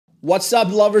What's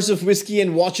up, lovers of whiskey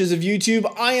and watchers of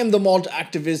YouTube? I am the Malt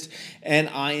activist and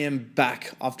I am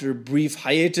back after a brief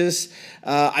hiatus.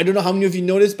 I don't know how many of you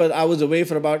noticed, but I was away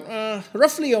for about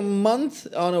roughly a month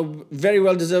on a very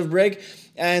well-deserved break.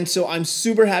 And so I'm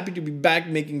super happy to be back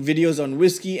making videos on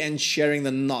whiskey and sharing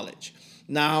the knowledge.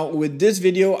 Now, with this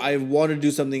video, I want to do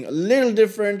something a little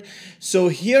different. So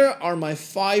here are my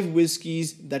 5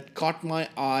 whiskeys that caught my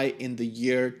eye in the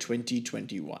year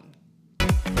 2021.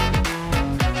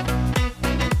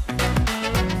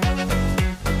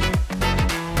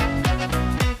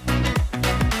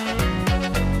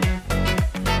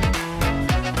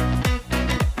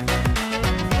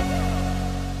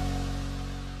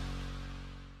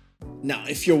 Now,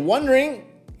 if you're wondering,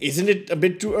 isn't it a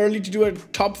bit too early to do a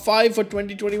top 5 for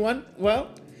 2021? Well,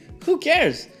 who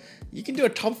cares? You can do a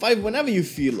top 5 whenever you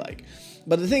feel like.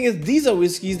 But the thing is, these are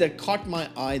whiskeys that caught my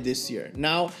eye this year.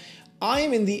 Now, I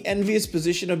am in the envious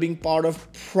position of being part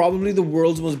of probably the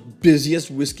world's most busiest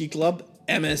whiskey club,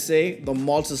 MSA, the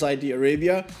Malt Society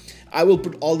Arabia. I will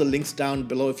put all the links down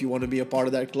below if you want to be a part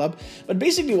of that club. But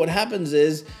basically what happens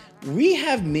is we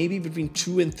have maybe between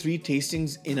 2 and 3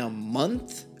 tastings in a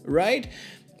month, right?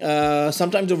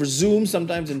 Sometimes over Zoom,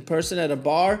 sometimes in person at a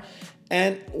bar.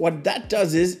 And what that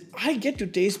does is I get to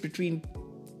taste between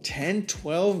 10,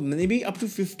 12, maybe up to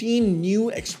 15 new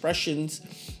expressions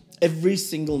every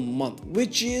single month,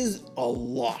 which is a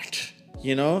lot,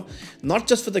 you know, not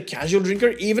just for the casual drinker,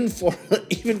 even for a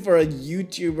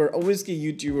YouTuber, a whiskey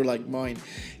YouTuber like mine,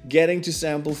 getting to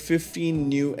sample 15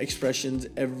 new expressions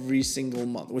every single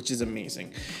month, which is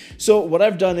amazing. So what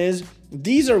I've done is,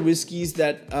 these are whiskeys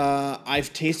that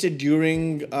I've tasted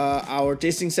during our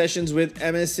tasting sessions with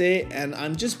MSA, and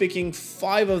I'm just picking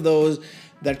 5 of those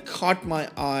that caught my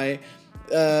eye.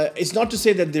 It's not to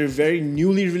say that they're very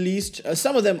newly released.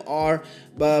 Some of them are,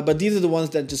 but these are the ones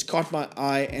that just caught my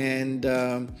eye, and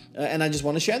I just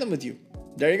want to share them with you.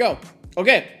 There you go.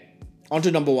 Okay, on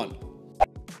to number 1.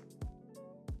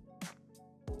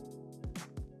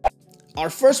 Our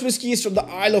first whiskey is from the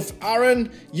Isle of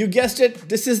ARRAN. You guessed it,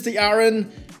 this is the ARRAN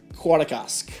Quarter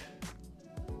Cask.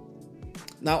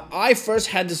 Now, I first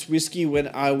had this whiskey when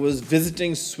I was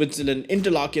visiting Switzerland,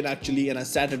 Interlaken actually, and I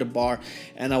sat at a bar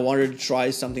and I wanted to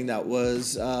try something that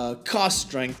was cask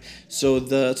strength. So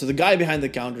the guy behind the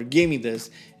counter gave me this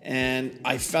and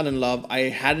I fell in love. I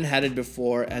hadn't had it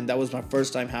before and that was my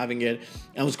first time having it.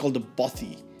 And it was called the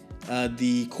Bothy.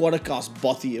 The Quarter Cask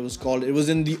Bothy, it was called. It was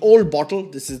in the old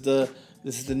bottle. This is the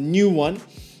new one.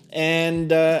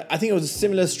 And I think it was a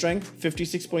similar strength,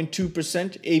 56.2%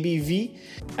 ABV.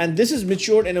 And this is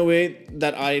matured in a way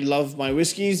that I love my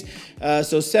whiskeys.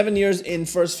 So 7 years in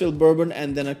first fill bourbon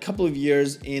and then a couple of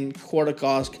years in quarter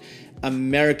cask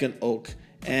American oak.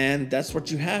 And that's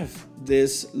what you have.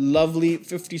 This lovely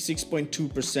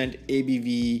 56.2%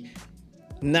 ABV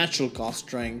natural cask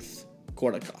strength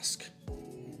quarter cask.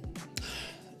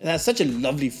 It has such a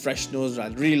lovely fresh nose. I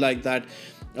really like that.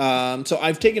 So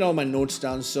I've taken all my notes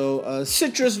down. So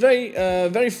citrus,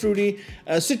 very fruity,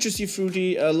 citrusy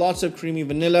fruity, lots of creamy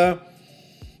vanilla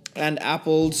and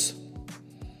apples.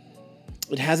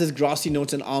 It has its grassy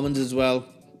notes and almonds as well.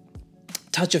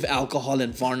 Touch of alcohol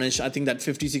and varnish. I think that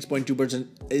 56.2%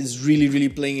 is really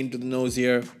playing into the nose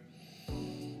here.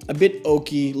 A bit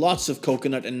oaky, lots of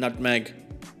coconut and nutmeg.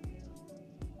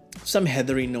 Some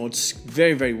heathery notes,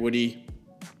 very woody.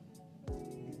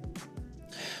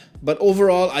 But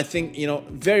overall, I think, you know,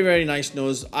 very nice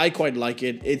nose. I quite like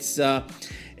it. It's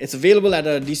available at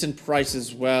a decent price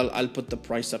as well. I'll put the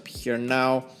price up here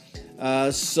now.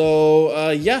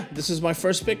 Yeah, this is my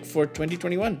first pick for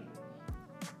 2021.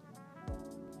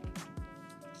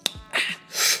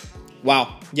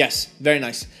 Wow, yes, very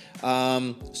nice.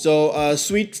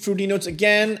 Sweet fruity notes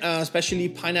again, especially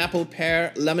pineapple,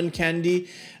 pear, lemon candy,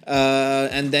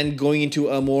 and then going into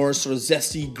a more sort of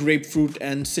zesty grapefruit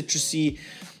and citrusy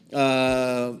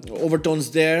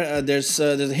overtones there. There's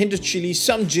a hint of chili,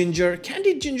 some ginger,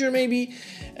 candied ginger maybe,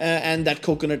 and that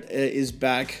coconut is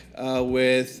back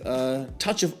with a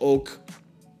touch of oak,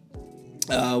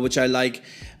 which I like.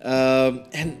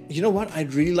 And you know what? I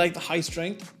really like the high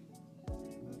strength.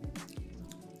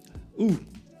 Ooh,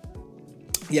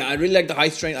 yeah, I really like the high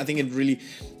strength. I think it really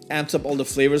amps up all the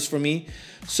flavors for me.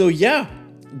 So yeah,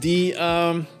 the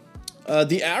ARRAN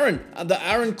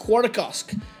Quarter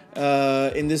Cask.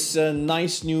 In this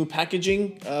nice new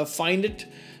packaging. Find it,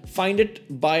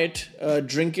 buy it,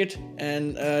 drink it,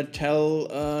 and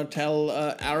tell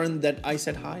ARRAN that I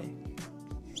said hi.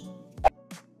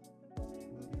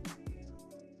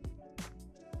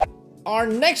 Our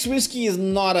next whiskey is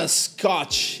not a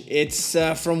Scotch. It's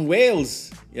from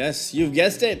Wales. Yes, you've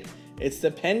guessed it. It's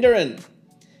the PENDERYN.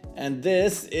 And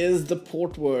this is the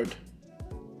Portwood.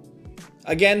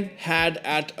 Again, had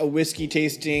at a whiskey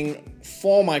tasting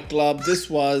for my club. This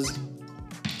was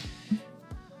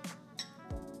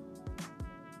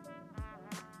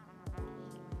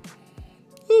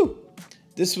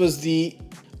This was the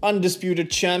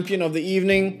undisputed champion of the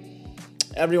evening.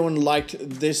 Everyone liked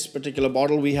this particular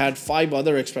bottle. We had 5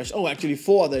 other expressions. Oh, actually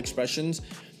 4 other expressions.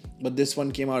 But this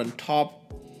one came out on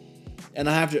top. And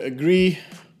I have to agree.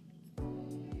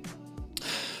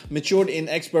 Matured in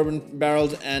ex-bourbon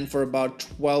barrels and for about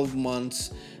 12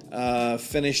 months.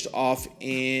 Finished off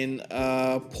in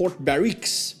port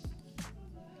barriques.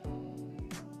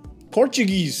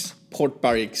 Portuguese port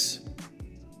barriques.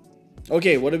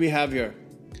 Okay, what do we have here?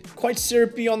 Quite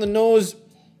syrupy on the nose,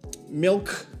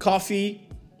 milk, coffee,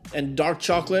 and dark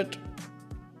chocolate.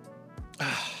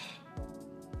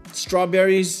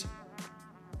 Strawberries,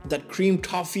 that cream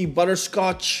toffee,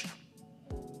 butterscotch,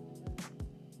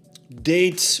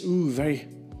 dates. Ooh, very.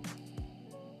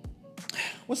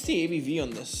 What's the ABV on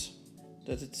this?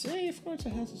 Does it say? Of course,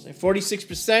 it has to say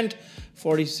 46%.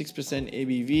 46%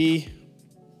 ABV.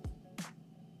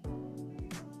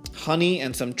 Honey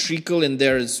and some treacle in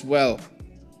there as well.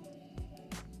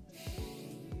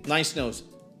 Nice nose.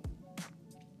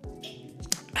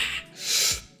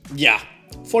 Yeah,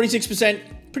 46%,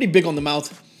 pretty big on the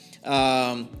mouth.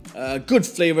 Good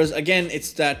flavors. Again,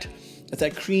 it's that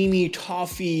creamy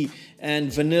toffee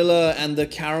and vanilla and the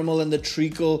caramel and the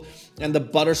treacle and the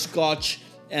butterscotch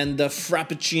and the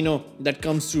frappuccino that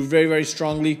comes through very, very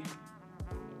strongly.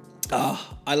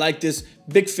 I like this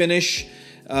big finish.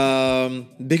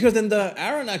 Bigger than the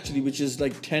ARRAN actually, which is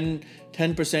like 10%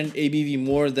 ABV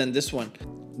more than this one.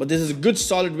 But this is a good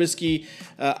solid whiskey.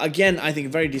 Again, I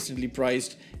think very decently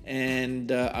priced,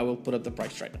 and I will put up the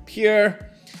price right up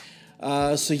here.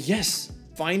 So yes,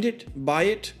 find it, buy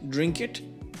it, drink it.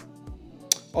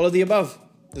 All of the above.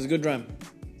 This is a good dram.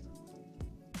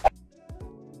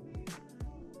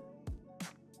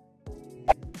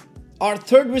 Our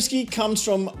third whiskey comes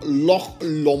from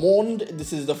LOMOND.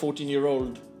 This is the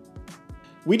 14-year-old.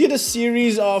 We did a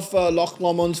series of LOCH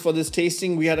LOMONDs for this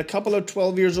tasting. We had a couple of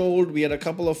 12 years old, we had a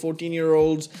couple of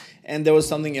 14-year-olds, and there was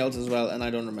something else as well, and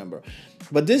I don't remember.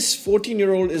 But this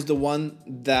 14-year-old is the one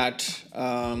that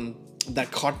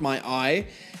that caught my eye,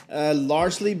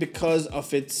 largely because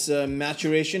of its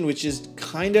maturation, which is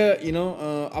kind of, you know,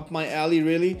 up my alley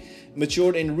really.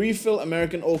 Matured in refill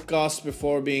American oak casks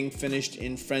before being finished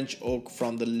in French oak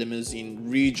from the Limousin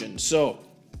region. So,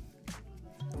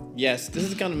 yes, this is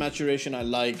the kind of maturation I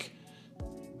like.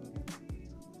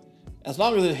 As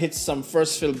long as it hits some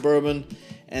first fill bourbon,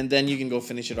 and then you can go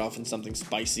finish it off in something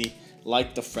spicy,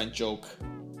 like the French oak.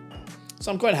 So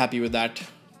I'm quite happy with that.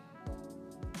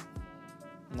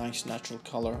 Nice natural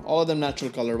color. All of them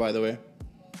natural color, by the way.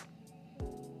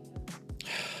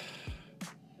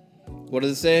 What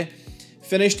does it say?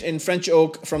 Finished in French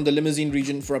oak from the Limousin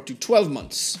region for up to 12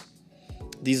 months.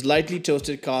 These lightly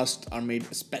toasted casks are made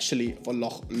especially for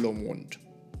LOCH LOMOND.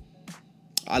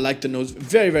 I like the nose,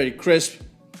 very, very crisp.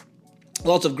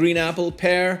 Lots of green apple,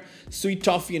 pear, sweet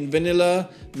toffee and vanilla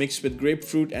mixed with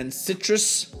grapefruit and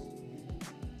citrus.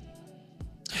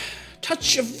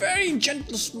 Touch of very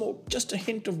gentle smoke, just a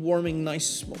hint of warming, nice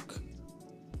smoke.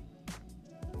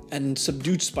 And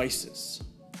subdued spices.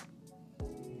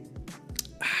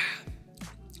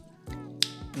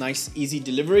 Nice, easy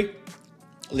delivery.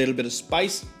 A little bit of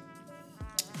spice.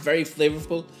 Very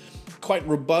flavorful. Quite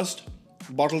robust.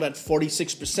 Bottled at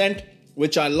 46%,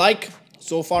 which I like.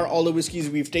 So far, all the whiskeys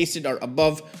we've tasted are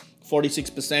above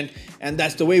 46%. And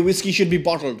that's the way whiskey should be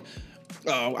bottled.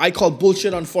 I call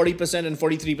bullshit on 40% and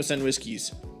 43%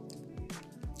 whiskeys.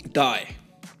 Die.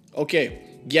 Okay,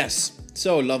 yes.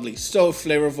 So lovely. So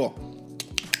flavorful.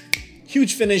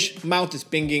 Huge finish. Mouth is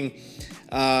pinging.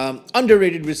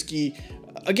 Underrated whiskey.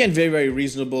 Again, very, very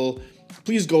reasonable.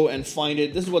 Please go and find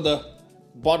it. This is what the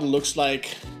bottle looks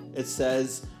like. It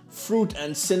says fruit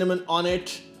and cinnamon on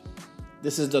it.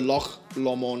 This is the LOCH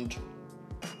LOMOND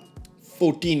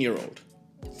 14-year-old.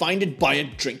 Find it, buy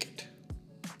it, drink it.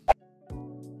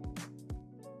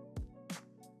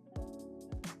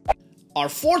 Our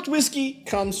fourth whiskey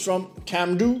comes from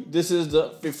TAMDHU. This is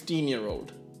the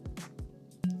 15-year-old.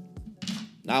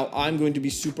 Now, I'm going to be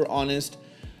super honest.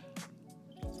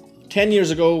 10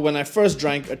 years ago, when I first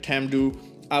drank a TAMDHU,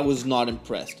 I was not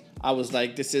impressed. I was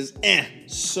like, this is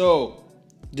so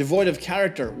devoid of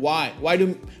character. Why? Why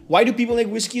do people make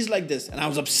whiskeys like this? And I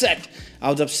was upset. I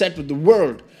was upset with the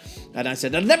world. And I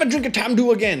said, I'll never drink a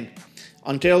TAMDHU again.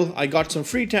 Until I got some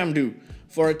free TAMDHU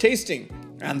for a tasting.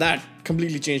 And that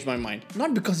completely changed my mind.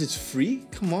 Not because it's free,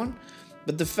 come on.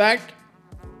 But the fact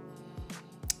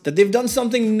that they've done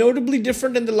something notably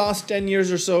different in the last 10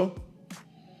 years or so,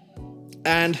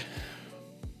 and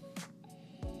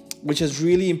which has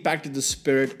really impacted the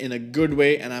spirit in a good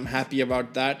way, and I'm happy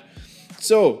about that.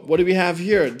 So what do we have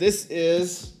here? This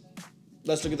is,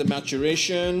 let's look at the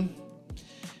maturation.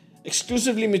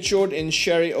 Exclusively matured in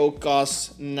sherry oak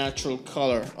cask natural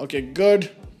color. Okay, good.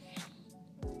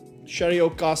 Sherry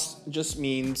oak cask just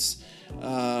means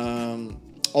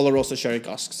Oloroso sherry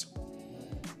casks.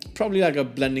 Probably like a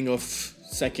blending of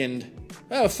first, second,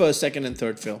 and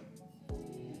third fill.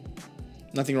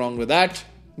 Nothing wrong with that.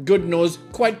 Good nose,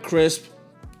 quite crisp.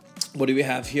 What do we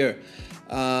have here?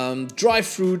 Dry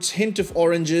fruits, hint of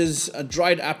oranges,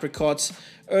 dried apricots,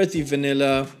 earthy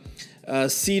vanilla,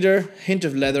 cedar, hint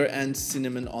of leather, and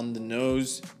cinnamon on the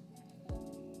nose.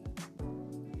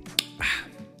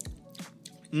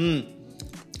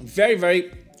 Very,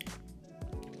 very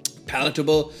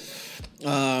palatable.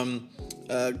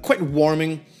 Quite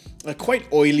warming, quite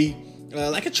oily,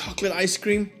 like a chocolate ice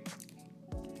cream.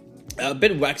 A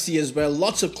bit waxy as well.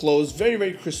 Lots of cloves. Very,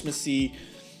 very Christmassy.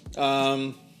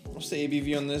 What's the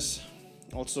ABV on this?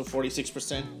 Also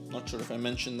 46%. Not sure if I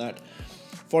mentioned that.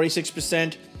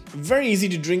 46%. Very easy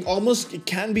to drink. Almost, it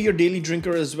can be your daily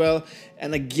drinker as well.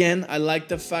 And again, I like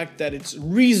the fact that it's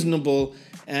reasonable,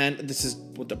 and this is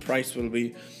what the price will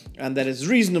be, and that it's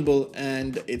reasonable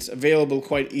and it's available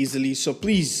quite easily. So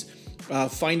please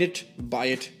find it, buy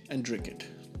it, and drink it.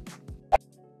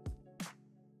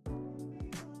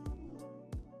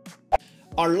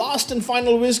 Our last and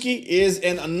final whiskey is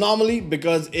an anomaly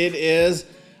because it is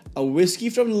a whiskey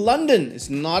from London. It's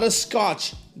not a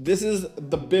Scotch. This is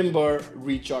the BIMBER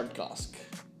RE-CHARRED cask.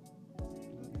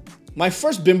 My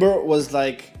first BIMBER was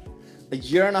like a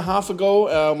year and a half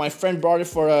ago. My friend brought it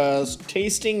for a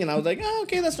tasting and I was like, oh,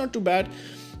 okay, that's not too bad.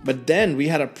 But then we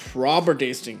had a proper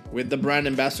tasting with the brand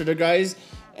ambassador guys,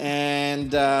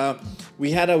 and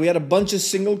we had a bunch of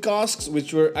single casks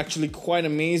which were actually quite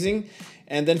amazing.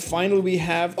 And then finally we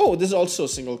have, oh, this is also a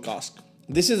single cask.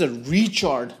 This is a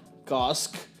RE-CHARRED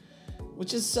cask,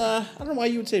 which is, I don't know why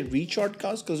you would say RE-CHARRED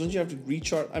cask, because don't you have to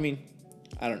re-char? I mean,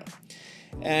 I don't know.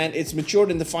 And it's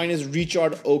matured in the finest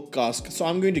RE-CHARRED oak cask. So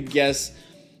I'm going to guess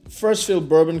first fill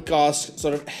bourbon cask,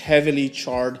 sort of heavily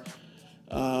charred.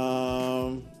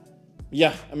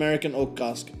 Yeah, American oak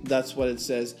cask. That's what it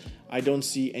says. I don't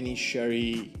see any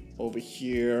sherry over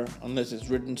here unless it's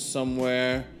written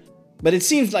somewhere. But it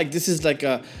seems like this is like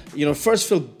a, first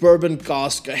fill bourbon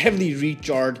cask, heavily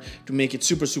re-charred to make it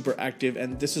super, super active.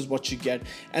 And this is what you get.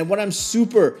 And what I'm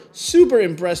super, super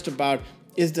impressed about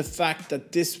is the fact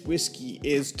that this whiskey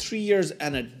is 3 years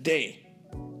and a day,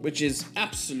 which is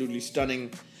absolutely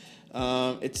stunning.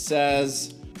 It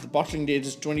says the bottling date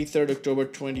is 23rd October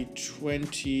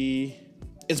 2020.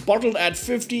 It's bottled at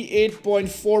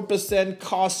 58.4%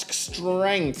 cask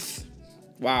strength.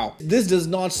 Wow. This does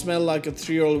not smell like a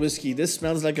 3-year-old whiskey. This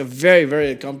smells like a very,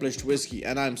 very accomplished whiskey,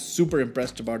 and I'm super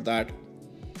impressed about that.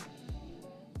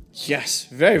 Yes,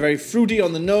 very, very fruity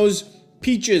on the nose.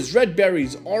 Peaches, red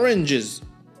berries, oranges.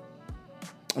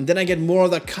 And then I get more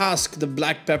of the cask, the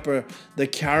black pepper, the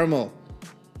caramel,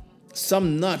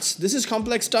 some nuts. This is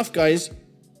complex stuff, guys.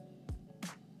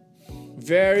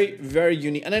 Very, very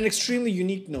unique, and an extremely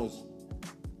unique nose.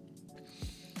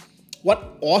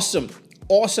 What awesome,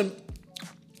 awesome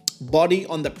body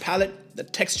on the palate. The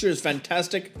texture is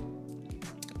fantastic.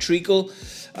 Treacle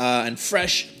and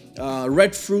fresh,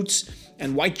 red fruits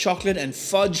and white chocolate and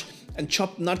fudge and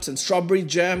chopped nuts and strawberry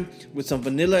jam with some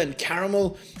vanilla and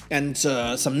caramel and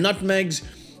some nutmegs.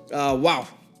 Wow,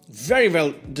 very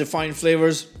well defined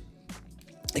flavors.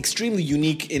 Extremely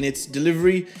unique in its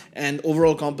delivery and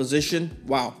overall composition.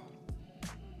 Wow.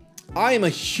 I am a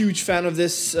huge fan of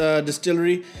this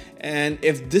distillery, and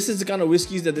if this is the kind of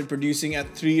whiskeys that they're producing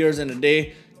at 3 years and a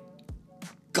day,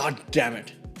 god damn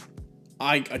it.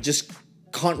 I just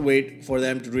can't wait for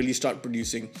them to really start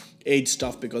producing aged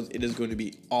stuff, because it is going to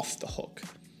be off the hook.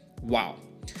 Wow.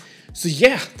 So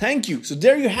yeah, thank you. So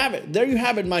there you have it. There you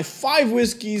have it, my 5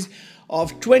 whiskeys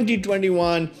of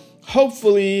 2021.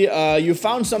 Hopefully you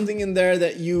found something in there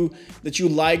that you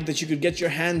liked, that you could get your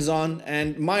hands on.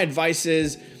 And my advice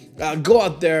is go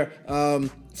out there,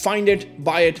 find it,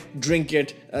 buy it, drink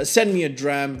it, send me a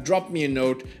dram, drop me a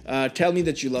note, tell me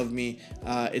that you love me.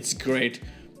 It's great.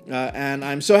 And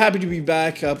I'm so happy to be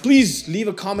back. Please leave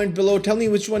a comment below. Tell me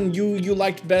which one you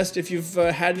liked best. If you've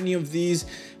had any of these,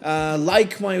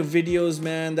 like my videos,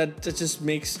 man. That just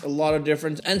makes a lot of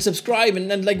difference. And subscribe.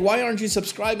 And like, why aren't you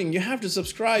subscribing? You have to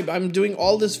subscribe. I'm doing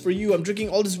all this for you. I'm drinking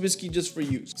all this whiskey just for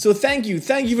you. So thank you.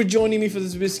 Thank you for joining me for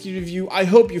this whiskey review. I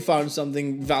hope you found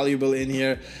something valuable in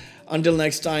here. Until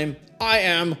next time, I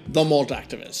am the Malt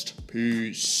Activist.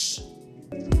 Peace.